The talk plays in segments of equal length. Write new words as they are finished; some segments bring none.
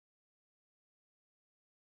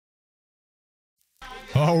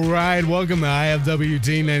All right, welcome to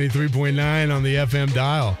IFWT 93.9 on the FM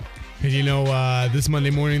dial. And you know, this Monday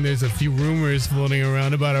morning, there's a few rumors floating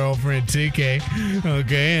around about our old friend Teekay.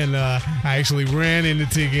 Okay, and I actually ran into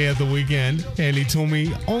Teekay at the weekend, and he told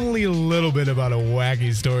me only a little bit about a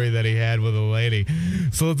wacky story that he had with a lady.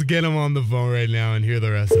 So let's get him on the phone right now and hear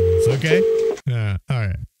the rest of this, okay? All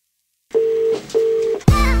right.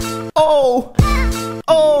 Oh,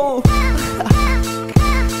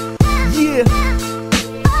 yeah.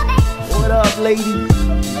 What up, lady?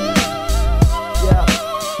 Yeah,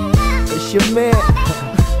 it's your man.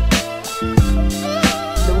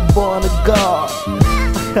 Little born of God.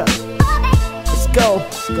 Let's go.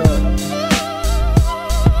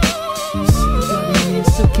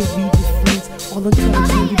 So can we be friends? All I'm trying to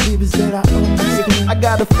tell you, baby, is that I understand. I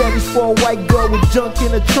got a fetish for a white girl with junk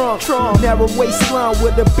in a trunk. Narrow waistline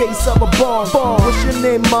with the base of a bomb. What's your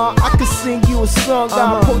name, ma? I could sing you a song.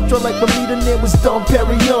 I approach her like my middle name was Dom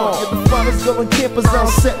Perignon. You're the finest girl on campus, I'll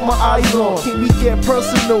set my eyes on. Can we get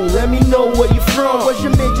personal? Let me know where you from. What's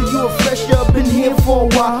your major? You a fresher, I've been here for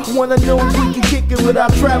a while. Wanna know if we can kick it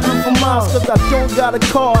without traveling for miles. Cause I don't got a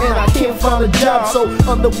car and I can't find a job. So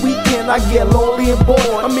on the weekend I get lonely and bored.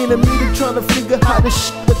 I'm in the meter trying to figure how this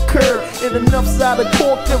shit occurred. And enough side of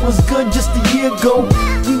cork that was good just a year ago.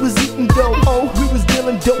 We was eating dope, we was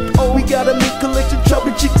dealing dope, we got a new collection,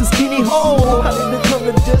 chubby chicks and skinny hoes. How did it come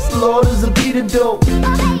to this, Lord, is a beat of dope.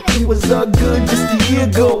 It was all good just a year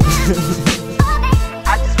ago.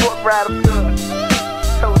 I just walked right up to her,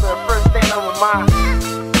 told her the first thing on my mind,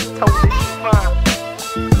 told her she fine.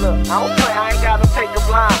 Look, I don't play, I ain't gotta take a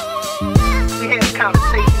blind. We had a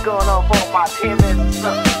conversation going on for about 10 minutes or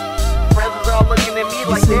something. Friends was all looking at me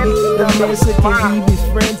like that. The man said, can we be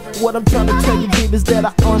friends? What I'm trying to tell you, babe, is that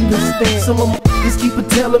I understand. Some of just keep it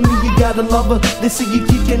telling me you gotta love her. They say you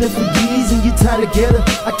kicking it for years and you tie together.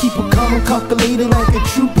 I keep a calm and calculated like a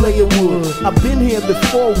true player would. I've been here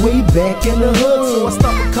before, way back in the hood. So I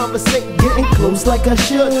stop a conversation, getting close like I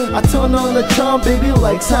should. I turn on the charm, baby,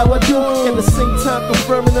 likes how I do. At the same time,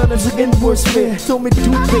 confirming others again worse fear. Told me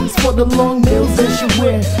do things for the long nails that she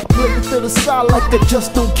wear. I put it to the side like I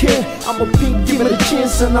just don't care. I'm a pink, give it a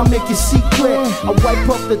chance and I'll make you see clear. I wipe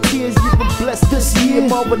up the tears you've been blessed this year.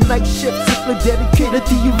 My overnight shift simply dedicated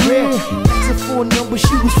to you rare. Asked her for a number,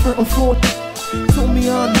 she was frontin' for it. Told me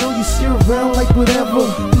I know you see around like whatever.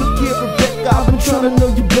 Look here, Rebecca, I've been trying to know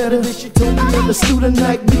you better. Then she told me on the student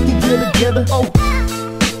night we can get together. So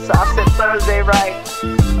I said Thursday, right?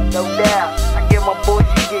 No doubt. I get my boys,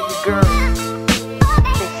 you get your girl.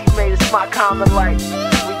 And she made a smart comment like,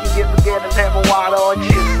 we can get together and have a wild orgy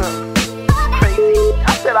or something.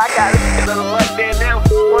 I said I got it, better luck there now.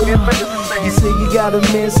 You say you got a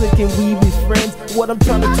man, so can we be friends? What I'm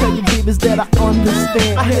trying to tell you, babe, is that I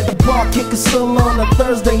understand. I had the bar kick a solo on a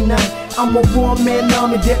Thursday night. I'm a one-man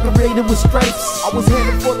army decorated with stripes. I was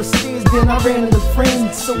headed for the stairs, then I ran into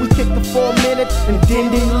friends. So we kicked it for a minute, and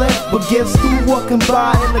then they left. But guess who walking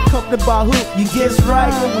by and accompanied by who? You guess right,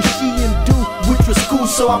 it was she and Duke, which was cool.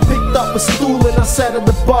 So I picked up a stool and I sat at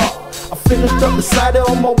the bar. I finished up beside her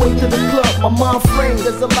on my way to the club. My mind framed,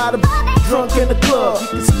 there's a lot of drunk in the club.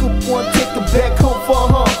 You can scoop one, take her back home for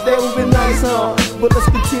a hump. That would be nice, huh? But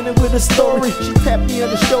let's continue with the story. She tapped me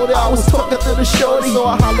on the shoulder, I was talking to the shorty. So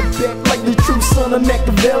I hollered back like the true son of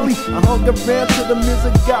Machiavelli. I hung around till the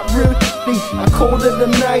music got real deep. I called it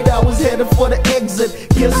the night, I was headed for the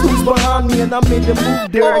exit. Guess who's behind me and I made the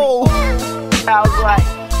move dirty. I was like,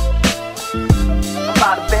 I'm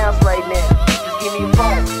about to bounce right now. Just give me a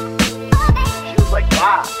phone. Like,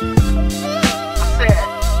 wow. I said,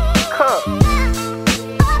 come.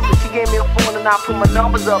 So she gave me a phone and I put my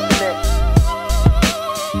numbers up in it.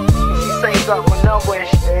 And she saved up my number and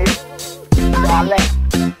she so I left.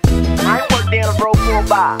 I ain't worked down the road for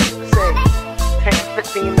about, say, 10,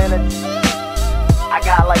 15 minutes. I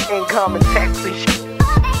got like incoming texts and shit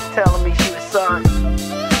telling me she was sorry.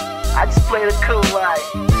 I just played it cool like,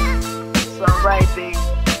 it's alright, babe.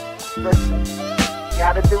 Listen.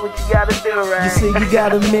 Gotta do what you gotta do, right? You say you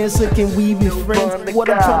got a man, so can we be friends? What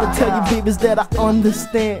I'm trying to tell you, babe, is that I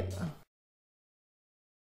understand.